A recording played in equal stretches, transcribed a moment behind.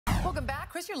Welcome back.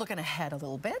 Kris, you're looking ahead a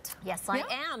little bit. Yes, I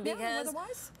am, because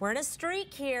we're in a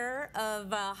streak here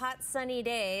of hot, sunny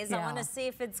days. I want to see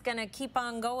if it's going to keep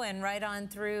on going right on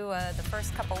through the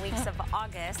first couple weeks of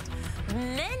August.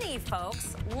 Many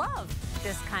folks love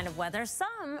this kind of weather.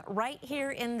 Some right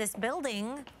here in this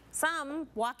building. Some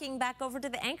walking back over to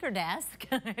the anchor desk.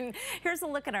 And here's a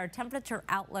look at our temperature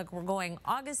outlook. We're going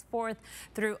August 4th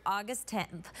through August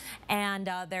 10th. And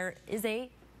there is a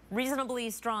reasonably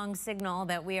strong signal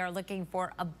that we are looking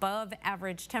for above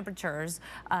average temperatures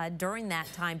during that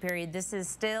time period. This is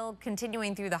still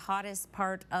continuing through the hottest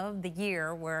part of the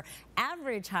year, where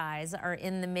average highs are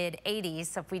in the mid 80s.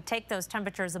 So if we take those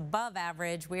temperatures above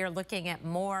average, we are looking at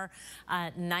more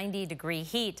 90-degree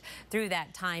heat through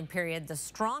that time period. The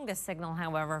strongest signal,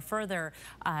 however, further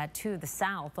to the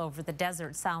south over the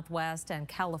desert Southwest and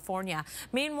California.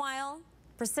 Meanwhile,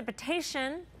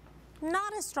 precipitation,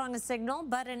 not as strong a signal,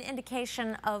 but an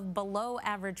indication of below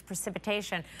average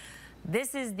precipitation.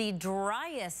 This is the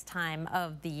driest time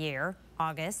of the year,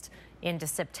 August into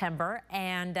September,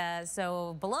 and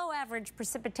so below average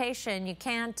precipitation, you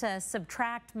can't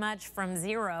subtract much from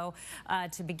zero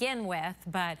to begin with,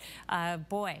 but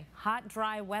boy, hot,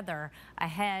 dry weather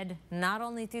ahead, not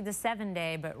only through the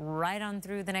 7-day, but right on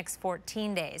through the next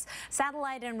 14 days.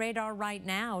 Satellite and radar right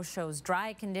now shows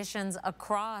dry conditions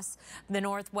across the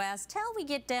Northwest till we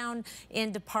get down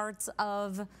into parts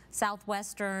of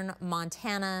southwestern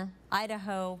Montana,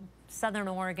 Idaho, southern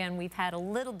Oregon. We've had a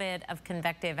little bit of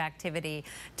convective activity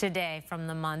today from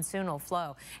the monsoonal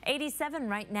flow. 87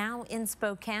 right now in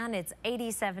Spokane. It's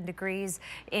 87 degrees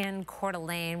in Coeur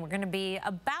d'Alene. We're going to be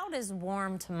about as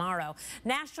warm tomorrow.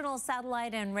 National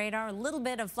satellite and radar, a little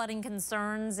bit of flooding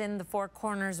concerns in the Four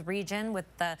Corners region with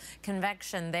the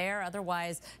convection there.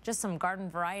 Otherwise, just some garden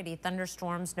variety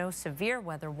thunderstorms. No severe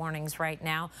weather warnings right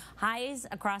now. Highs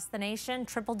across the nation,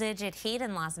 triple-digit heat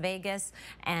in Las Vegas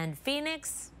and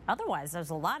Phoenix. Otherwise,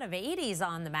 there's a lot of 80s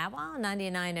on the map. Well,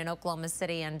 99 in Oklahoma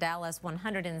City and Dallas,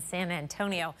 100 in San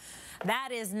Antonio. That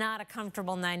is not a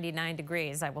comfortable 99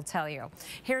 degrees, I will tell you.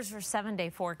 Here's your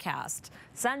 7-day forecast.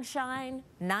 Sunshine,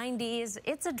 90s.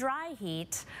 It's a dry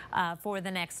heat for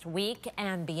the next week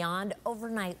and beyond.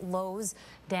 Overnight lows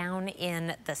down in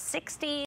the 60s.